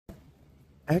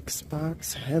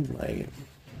Xbox headlight.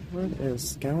 What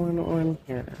is going on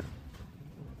here?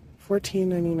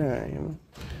 $14.99.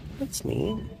 That's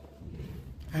neat.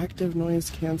 Active noise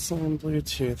canceling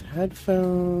Bluetooth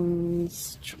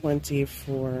headphones.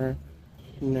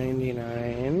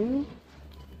 $24.99.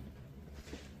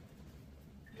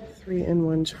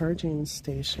 3-in-1 charging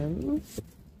station.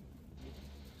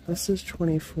 This is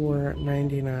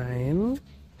 $24.99.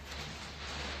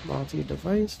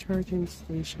 Multi-device charging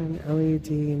station,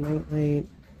 LED nightlight.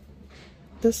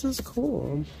 This is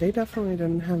cool. They definitely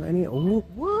didn't have any. Oh,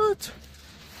 what?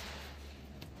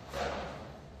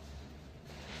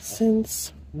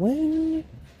 Since when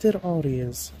did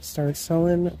Aldi's start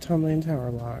selling tumbling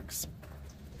tower blocks?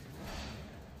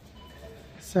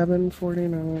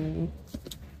 $7.49.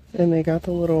 And they got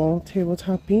the little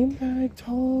tabletop beanbag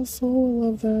tall, so I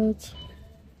love that.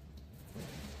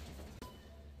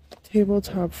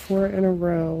 Tabletop 4 in a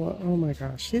row. Oh my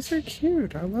gosh, these are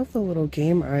cute. I love the little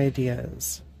game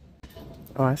ideas.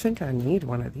 Oh, I think I need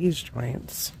one of these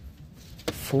joints.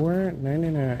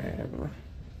 $4.99.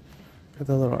 Got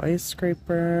the little ice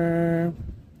scraper.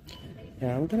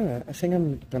 Yeah, I think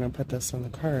I'm gonna put this on the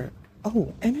cart.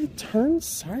 Oh, and it turns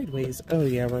sideways. Oh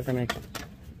yeah, we're gonna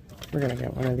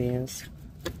get one of these.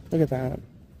 Look at that.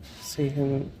 So you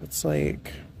can, it's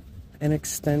like, and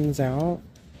extends out.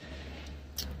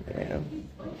 Yeah,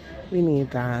 we need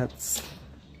that.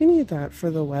 We need that for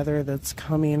the weather that's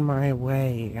coming my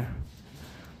way.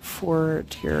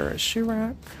 4-tier shoe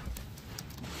rack.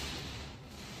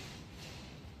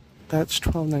 That's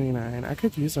 $12.99. I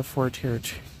could use a 4-tier.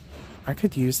 I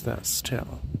could use this too.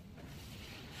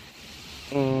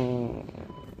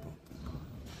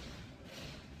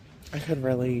 I could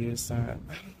really use that.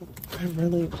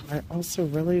 I also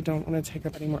really don't want to take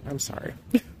up any more. I'm sorry.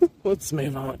 Let's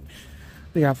move on.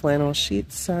 We got flannel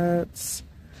sheet sets,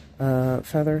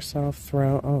 feather soft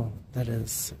throw. Oh, that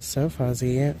is so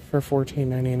fuzzy for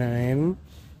 $14.99.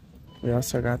 We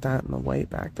also got that in the white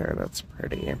back there. That's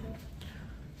pretty.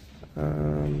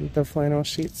 The flannel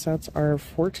sheet sets are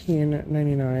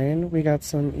 $14.99. We got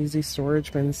some easy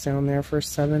storage bins down there for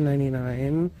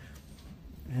 $7.99.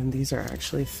 And these are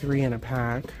actually 3 in a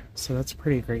pack, so that's a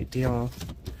pretty great deal.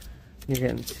 You're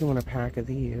getting 2 in a pack of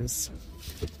these.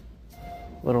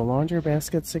 Little laundry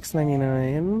basket,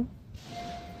 $6.99.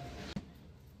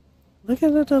 Look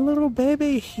at it, a little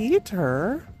baby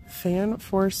heater. Fan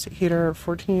force heater,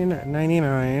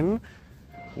 $14.99.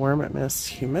 Warm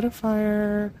mist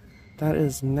humidifier, that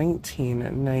is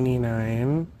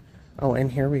 $19.99. Oh,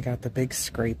 and here we got the big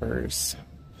scrapers.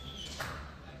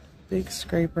 Big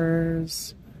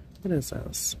scrapers. What is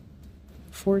this?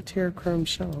 4-tier chrome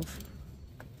shelf.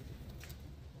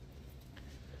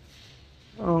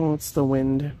 Oh, it's the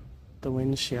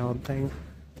windshield thing.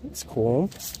 That's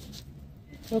cool.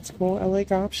 That's cool. I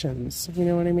like options. You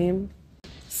know what I mean?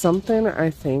 Something I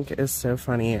think is so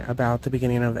funny about the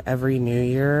beginning of every new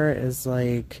year is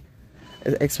like,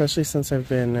 especially since I've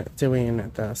been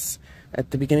doing this, at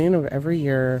the beginning of every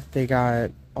year, they got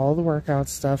all the workout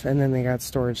stuff and then they got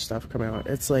storage stuff come out.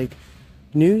 It's like,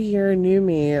 new year, new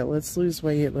me, let's lose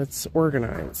weight, let's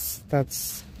organize.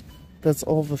 That's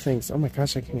all the things. Oh my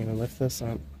gosh, I can't even lift this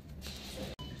up.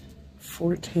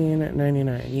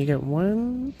 $14.99. You get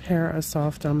 1 pair of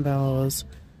soft dumbbells,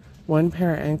 1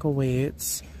 pair of ankle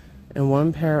weights, and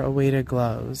 1 pair of weighted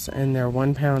gloves, and they're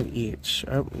 £1 each.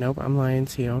 Oh, nope, I'm lying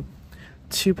to you.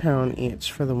 £2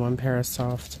 each for the 1 pair of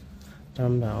soft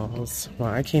dumbbells.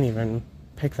 Well, I can't even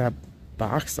pick that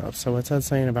box up, so what's that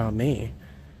saying about me?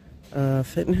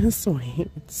 Fitness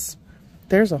weights.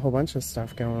 There's a whole bunch of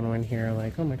stuff going on here,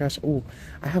 like, oh my gosh, oh,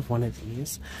 I have one of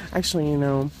these. Actually, you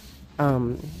know,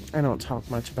 I don't talk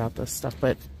much about this stuff,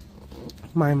 but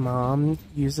my mom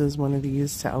uses one of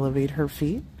these to elevate her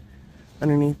feet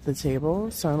underneath the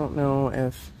table, so I don't know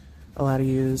if a lot of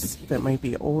you that might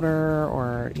be older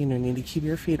or, you know, need to keep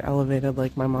your feet elevated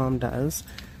like my mom does.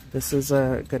 This is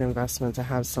a good investment to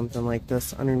have something like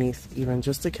this underneath even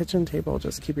just a kitchen table.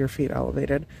 Just keep your feet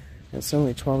elevated. It's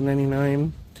only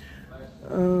 $12.99.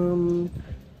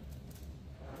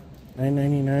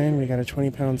 $9.99. We got a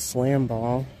 20-pound slam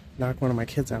ball. Knock one of my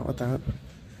kids out with that.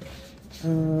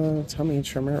 Tummy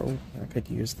trimmer. Oh, I could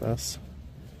use this.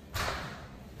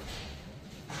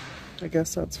 I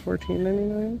guess that's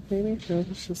 $14.99, maybe? No,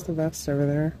 it's just the vest over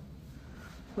there.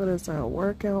 What is that?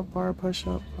 Workout bar,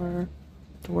 push-up bar,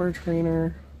 door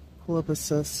trainer, pull-up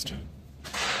assist.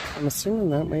 I'm assuming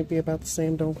that might be about the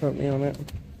same. Don't quote me on it.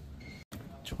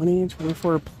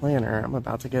 2024 planner. I'm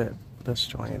about to get this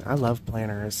joint. I love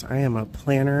planners. I am a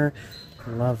planner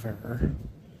lover.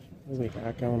 What do we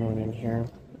got going on in here?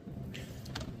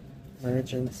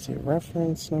 Emergency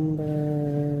reference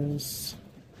numbers.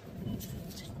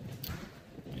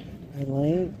 I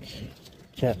like,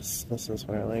 yes, this is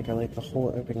what I like. I like the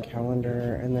whole open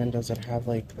calendar. And then does it have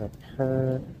like the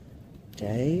per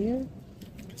day?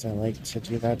 Because I like to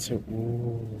do that too.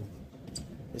 Ooh,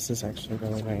 this is actually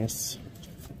really nice.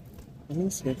 Let me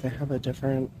see if they have a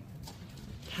different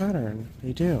pattern.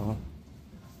 They do.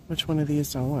 Which one of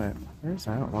these do I want? Where's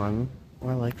that one? Oh,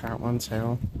 I like that one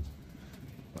too.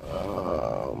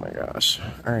 Oh my gosh.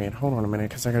 Alright, hold on a minute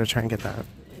because I gotta try and get that.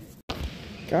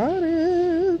 Got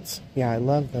it! Yeah, I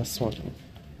love this one.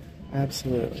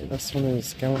 Absolutely. This one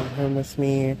is going home with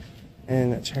me.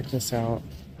 And check this out.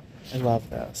 I love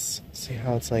this. See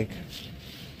how it's like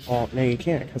all... No, you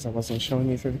can't because I wasn't showing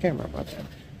you through the camera. My bad.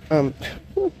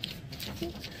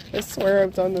 I swear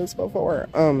I've done this before.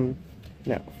 No,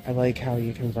 I like how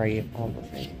you can write all the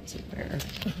things in there.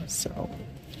 So,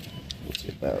 we'll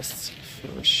do this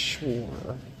for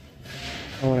sure.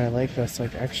 Oh, and I like this,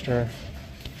 like, extra.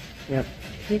 Yep,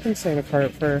 you can sign a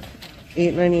cart for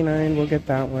 $8.99. We'll get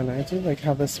that one. I do like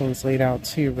how this one's laid out,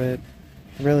 too, but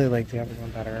I really like the other one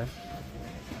better.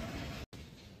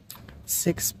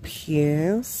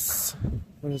 6-piece.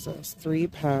 What is this?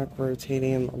 3-pack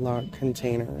rotating lock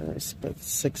containers, but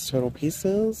 6 total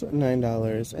pieces,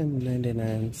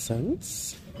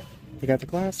 $9.99. You got the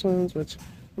glass ones, which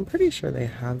I'm pretty sure they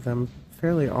have them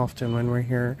fairly often when we're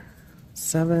here.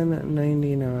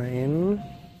 $7.99.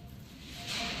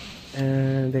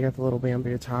 And they got the little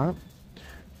bamboo top.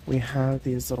 We have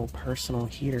these little personal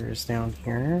heaters down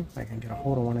here. If I can get a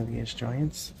hold of one of these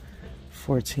joints.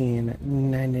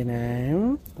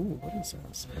 $14.99. Ooh, what is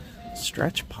this?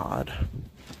 Stretch pod.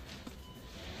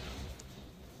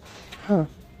 Huh.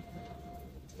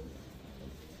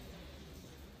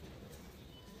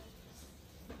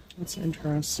 That's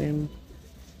interesting.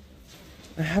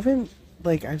 I haven't,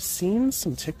 like, I've seen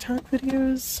some TikTok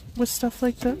videos with stuff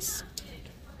like this,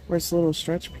 where it's little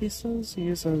stretch pieces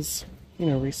used as, you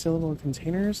know, resealable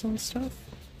containers and stuff.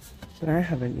 But I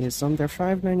haven't used them. They're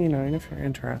 $5.99 if you're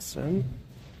interested.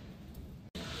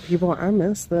 People, I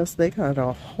miss this. They got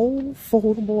a whole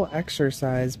foldable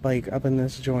exercise bike up in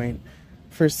this joint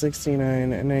for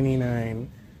 $69.99.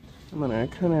 I'm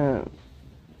gonna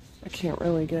I can't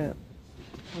really get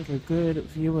like a good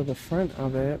view of the front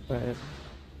of it, but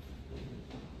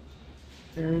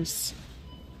there's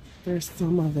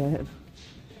some of it.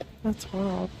 That's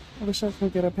wild. I wish I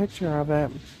could get a picture of it.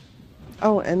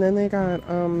 Oh, and then they got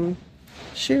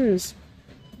shoes.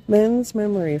 Men's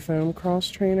memory foam cross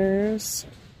trainers.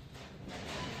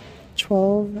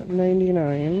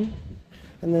 $12.99.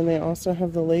 And then they also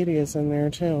have the ladies in there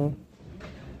too.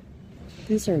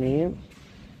 These are neat.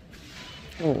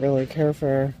 I don't really care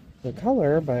for the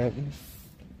color, but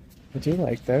I do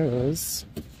like those.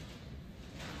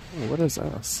 Oh, what is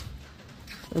this?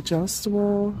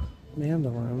 Adjustable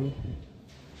mandolin.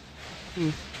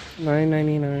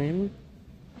 $9.99.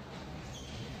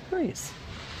 Nice.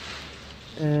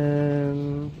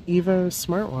 And Evo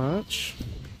smartwatch.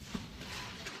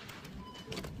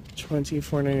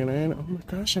 $24.99. Oh my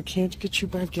gosh, I can't get you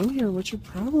back in here. What's your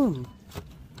problem?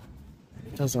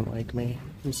 It doesn't like me.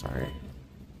 I'm sorry.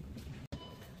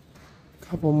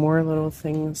 Couple more little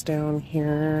things down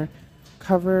here.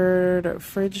 Covered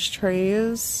fridge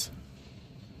trays.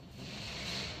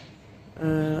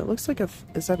 It looks like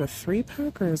is that a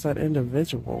 3-pack or is that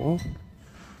individual?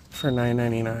 For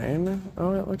 $9.99.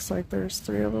 Oh, it looks like there's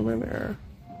 3 of them in there.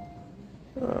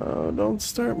 Oh, don't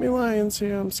start me lying to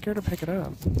you. I'm scared to pick it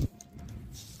up.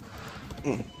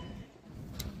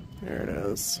 There it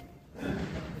is.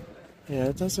 Yeah,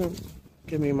 it doesn't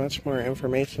give me much more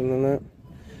information than that.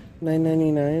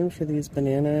 $9.99 for these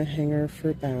banana hanger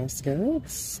fruit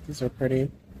baskets. These are pretty.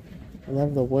 I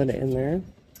love the wood in there.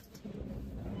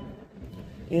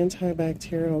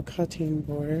 Antibacterial cutting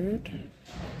board.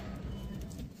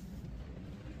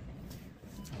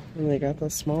 And they got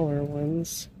the smaller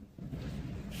ones.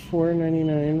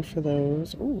 $4.99 for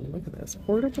those. Oh, look at this.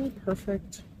 Portable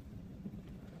Perfect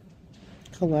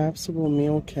Collapsible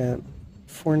Meal Kit.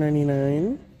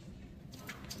 $4.99.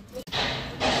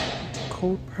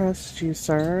 Cold pressed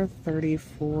juicer.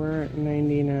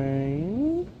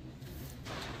 $34.99.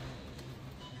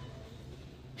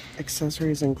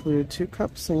 Accessories include 2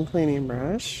 cups and cleaning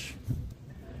brush.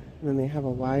 And then they have a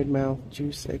wide mouth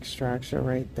juice extractor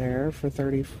right there for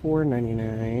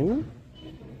 $34.99.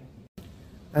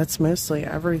 That's mostly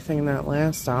everything in that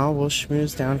last aisle. We'll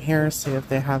schmooze down here, see if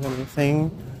they have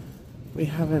anything we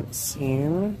haven't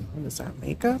seen. What is that,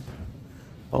 makeup?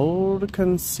 Bold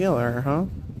concealer, huh?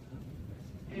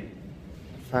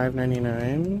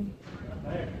 $5.99.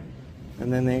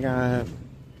 And then they got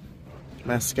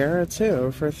Mascara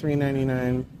too for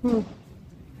 $3.99.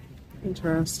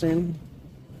 Interesting.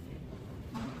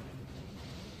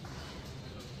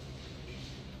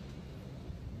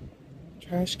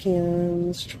 Trash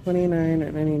cans,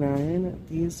 $29.99.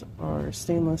 These are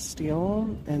stainless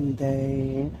steel and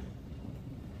they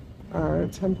are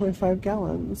 10.5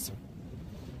 gallons.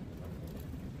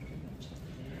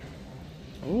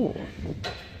 Oh,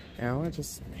 ow, I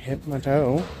just hit my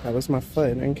toe. That was my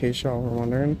foot, in case y'all were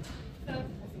wondering.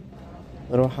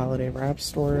 Little holiday wrap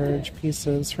storage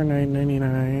pieces for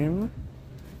 $9.99.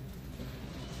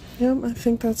 Yep, I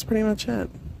think that's pretty much it.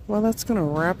 Well, that's going to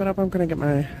wrap it up. I'm going to get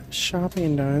my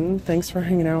shopping done. Thanks for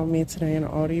hanging out with me today in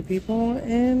Aldi, people.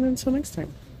 And until next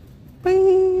time.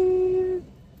 Bye!